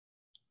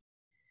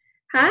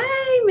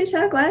Hi,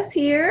 Michelle Glass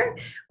here.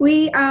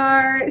 We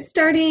are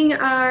starting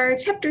our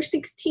Chapter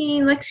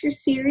 16 lecture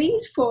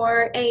series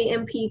for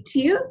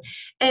AMP2.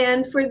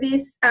 And for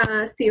this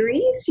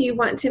series, you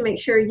want to make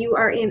sure you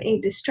are in a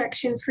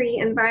distraction-free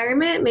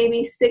environment.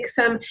 Maybe stick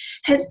some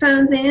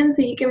headphones in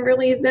so you can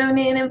really zone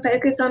in and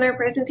focus on our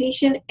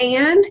presentation.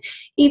 And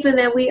even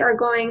though we are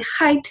going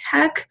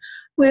high-tech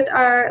with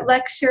our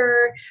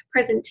lecture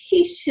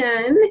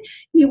presentation,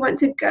 you want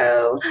to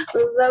go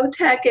low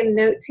tech and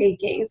note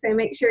taking. So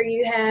make sure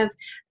you have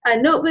a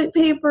notebook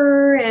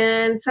paper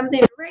and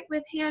something to write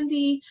with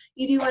handy.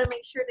 You do want to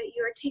make sure that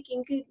you are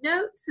taking good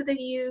notes so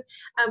that you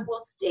will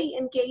stay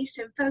engaged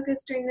and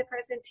focused during the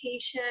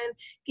presentation,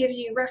 gives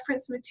you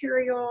reference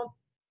material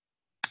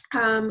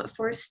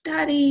for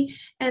study,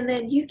 and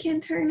then you can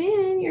turn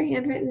in your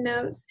handwritten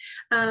notes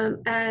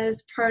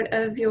as part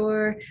of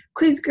your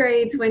quiz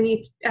grades when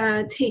you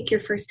take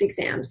your first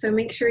exam. So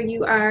make sure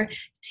you are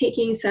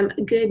taking some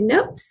good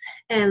notes,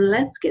 and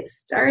let's get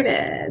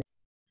started.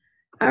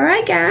 All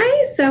right,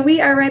 guys, so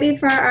we are ready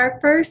for our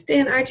first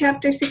in our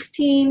Chapter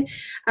 16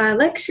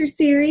 lecture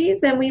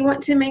series, and we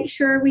want to make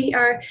sure we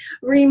are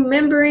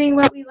remembering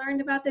what we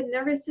learned about the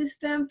nervous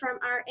system from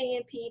our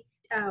AMP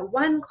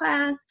 1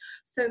 class.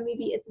 So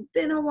maybe it's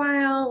been a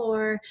while,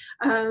 or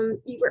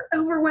you were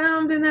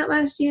overwhelmed in that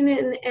last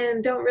unit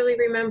and don't really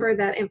remember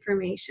that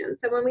information.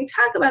 So when we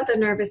talk about the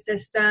nervous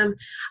system,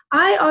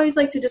 I always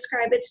like to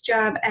describe its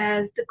job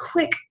as the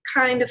quick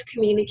kind of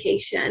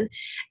communication.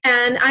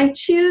 And I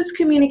choose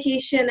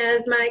communication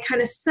as my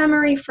kind of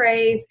summary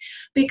phrase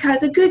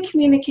because a good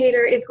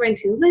communicator is going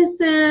to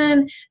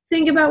listen,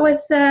 think about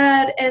what's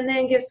said, and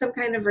then give some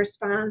kind of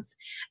response.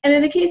 And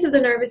in the case of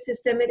the nervous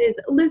system, it is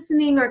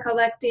listening or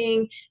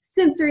collecting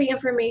sensory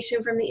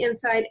information from the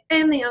inside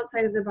and the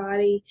outside of the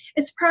body.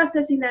 It's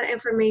processing that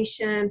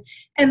information,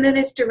 and then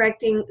it's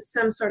directing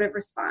some sort of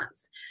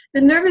response.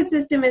 The nervous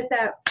system is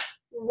that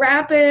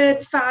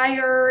rapid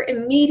fire,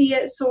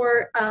 immediate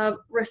sort of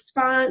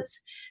response.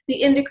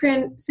 The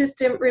endocrine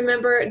system,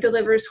 remember,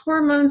 delivers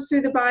hormones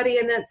through the body,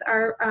 and that's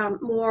our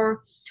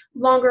more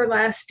longer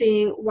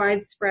lasting,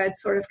 widespread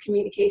sort of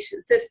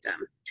communication system.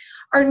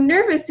 Our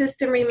nervous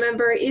system,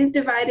 remember, is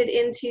divided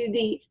into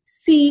the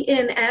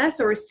CNS,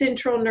 or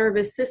central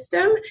nervous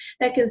system,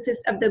 that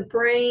consists of the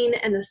brain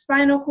and the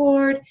spinal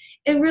cord.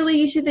 And really,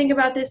 you should think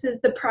about this as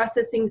the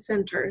processing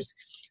centers.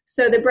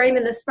 So the brain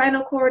and the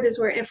spinal cord is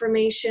where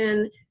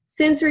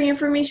sensory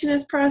information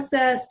is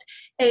processed,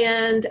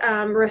 and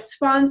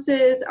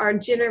responses are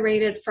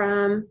generated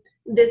from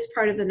this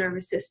part of the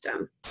nervous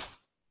system.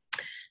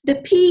 The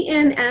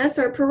PNS,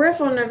 or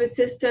peripheral nervous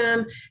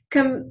system,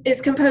 is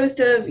composed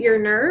of your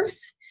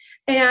nerves.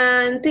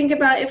 And think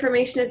about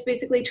information as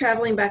basically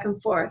traveling back and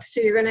forth.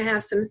 So you're going to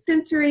have some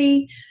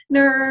sensory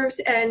nerves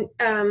and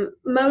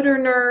motor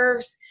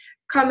nerves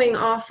coming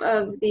off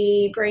of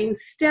the brain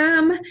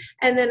stem.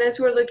 And then as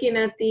we're looking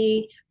at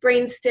the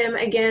brain stem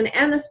again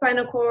and the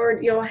spinal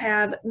cord, you'll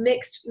have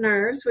mixed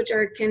nerves, which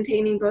are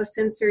containing both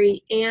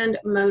sensory and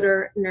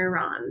motor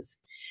neurons.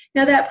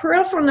 Now, that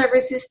peripheral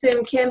nervous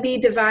system can be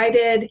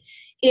divided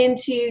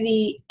into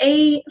the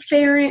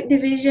afferent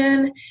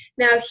division.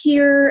 Now,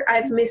 here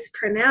I've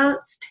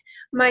mispronounced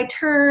my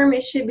term.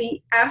 It should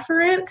be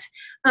afferent,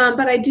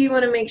 but I do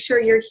want to make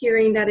sure you're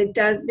hearing that it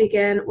does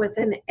begin with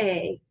an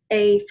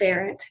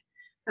afferent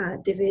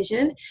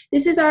division.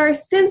 This is our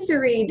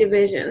sensory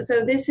division.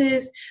 So this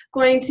is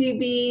going to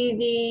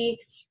be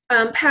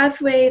the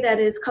pathway that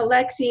is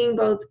collecting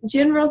both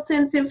general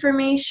sense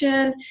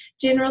information.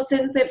 General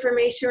sense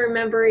information,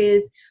 remember,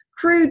 is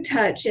crude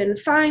touch and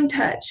fine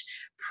touch,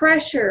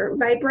 pressure,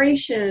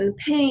 vibration,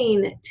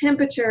 pain,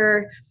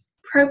 temperature,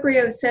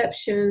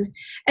 proprioception.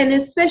 And the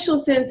special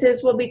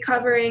senses we'll be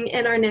covering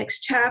in our next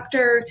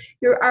chapter.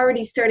 You're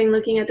already starting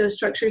looking at those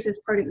structures as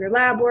part of your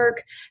lab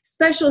work.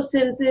 Special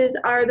senses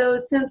are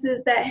those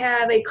senses that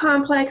have a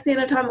complex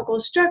anatomical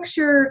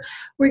structure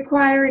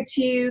required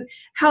to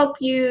help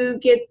you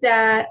get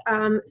that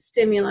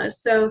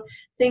stimulus. So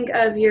think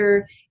of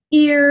your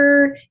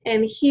ear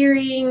and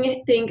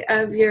hearing, think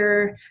of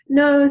your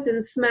nose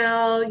and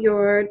smell,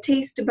 your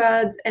taste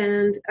buds,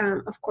 and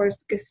of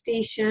course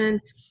gustation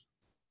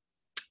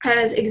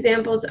as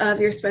examples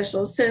of your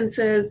special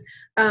senses.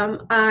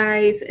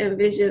 Eyes and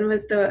vision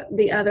was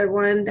the other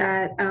one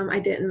that I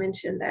didn't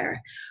mention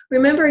there.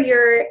 Remember,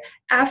 your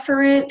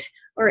afferent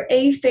or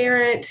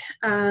afferent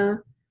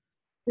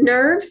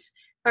nerves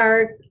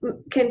are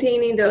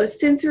containing those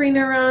sensory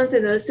neurons,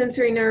 and those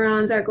sensory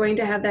neurons are going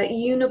to have that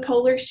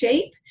unipolar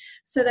shape.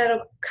 So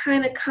that'll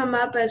kind of come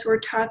up as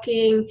we're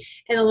talking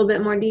in a little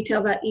bit more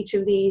detail about each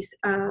of these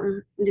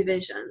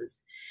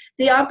divisions.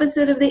 The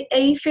opposite of the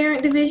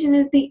afferent division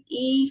is the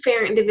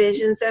efferent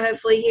division. So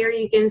hopefully here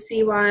you can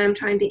see why I'm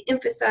trying to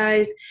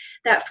emphasize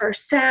that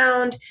first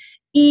sound.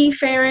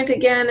 Efferent,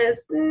 again,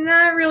 is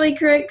not really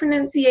correct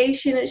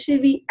pronunciation. It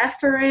should be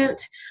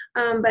efferent,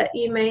 but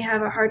you may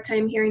have a hard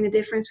time hearing the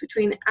difference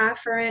between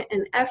afferent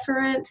and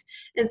efferent.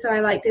 And so I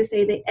like to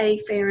say the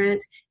afferent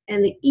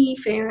and the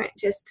efferent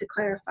just to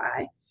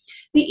clarify.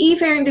 The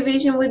efferent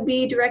division would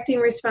be directing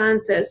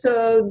responses.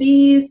 So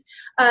these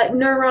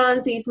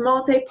neurons, these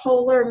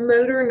multipolar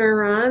motor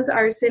neurons,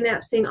 are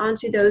synapsing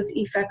onto those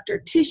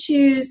effector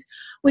tissues,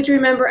 which,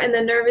 remember, in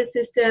the nervous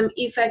system,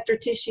 effector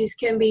tissues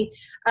can be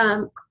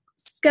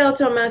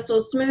skeletal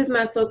muscle, smooth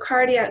muscle,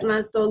 cardiac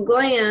muscle,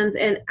 glands,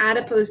 and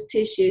adipose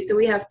tissue. So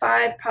we have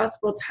 5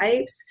 possible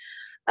types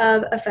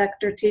of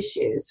effector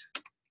tissues.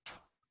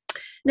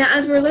 Now,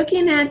 as we're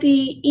looking at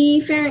the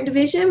efferent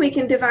division, we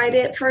can divide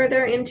it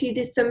further into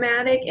the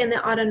somatic and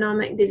the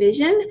autonomic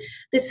division.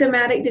 The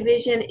somatic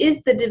division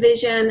is the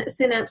division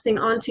synapsing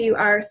onto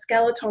our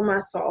skeletal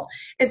muscle.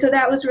 And so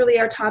that was really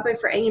our topic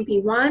for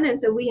A&P1, and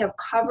so we have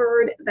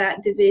covered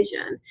that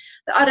division.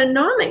 The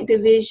autonomic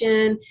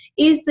division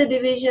is the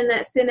division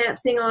that's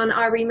synapsing on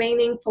our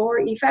remaining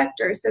 4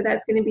 effectors. So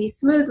that's going to be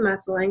smooth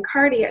muscle and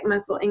cardiac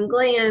muscle and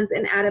glands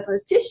and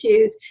adipose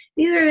tissues.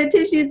 These are the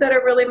tissues that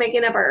are really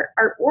making up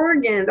our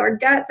organs, our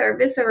guts, our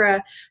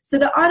viscera. So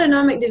the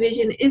autonomic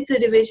division is the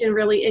division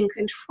really in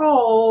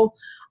control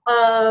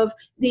of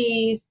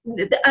the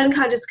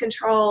unconscious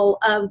control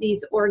of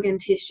these organ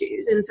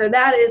tissues. And so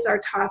that is our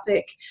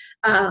topic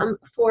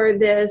for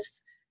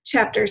this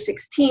chapter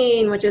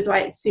 16, which is why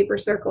it's super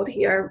circled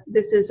here.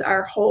 This is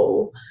our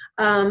whole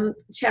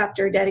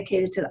chapter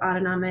dedicated to the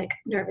autonomic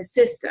nervous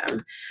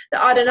system.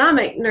 The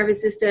autonomic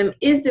nervous system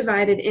is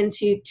divided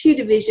into 2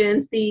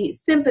 divisions, the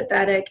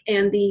sympathetic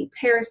and the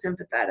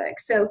parasympathetic.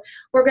 So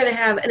we're going to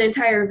have an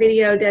entire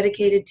video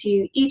dedicated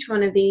to each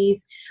one of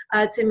these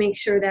to make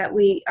sure that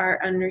we are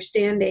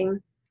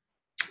understanding.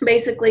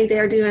 Basically,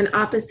 they're doing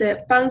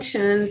opposite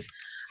functions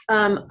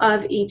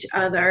of each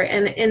other,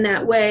 and in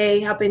that way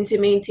helping to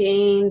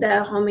maintain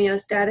the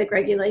homeostatic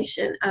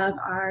regulation of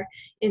our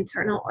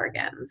internal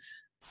organs.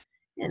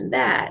 And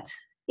that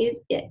is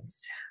it.